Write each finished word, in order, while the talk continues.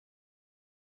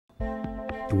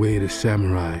The way of the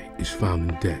samurai is found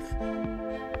in death.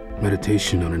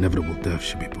 Meditation on inevitable death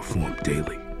should be performed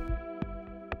daily.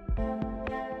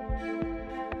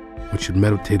 One should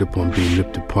meditate upon being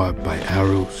ripped apart by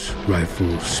arrows,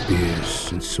 rifles,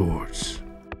 spears, and swords.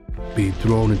 Being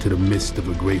thrown into the midst of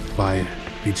a great fire,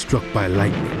 being struck by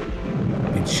lightning,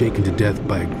 being shaken to death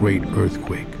by a great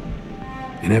earthquake.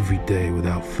 And every day,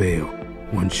 without fail,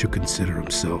 one should consider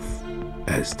himself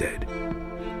as dead.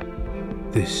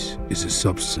 This is the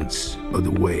substance of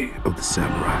the way of the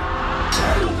samurai.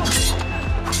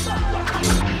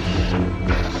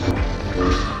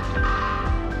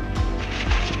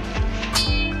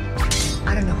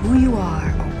 I don't know who you are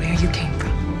or where you came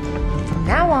from. From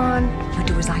now on, you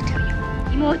do as I tell you.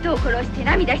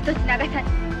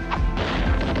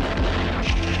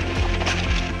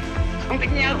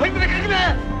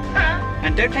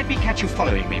 And don't let me catch you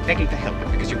following me, begging for help,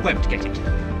 because you won't get it.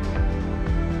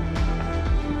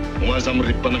 お前さんも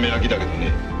立派な目焼きだけど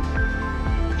ね。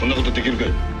こんなことできるか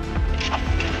い？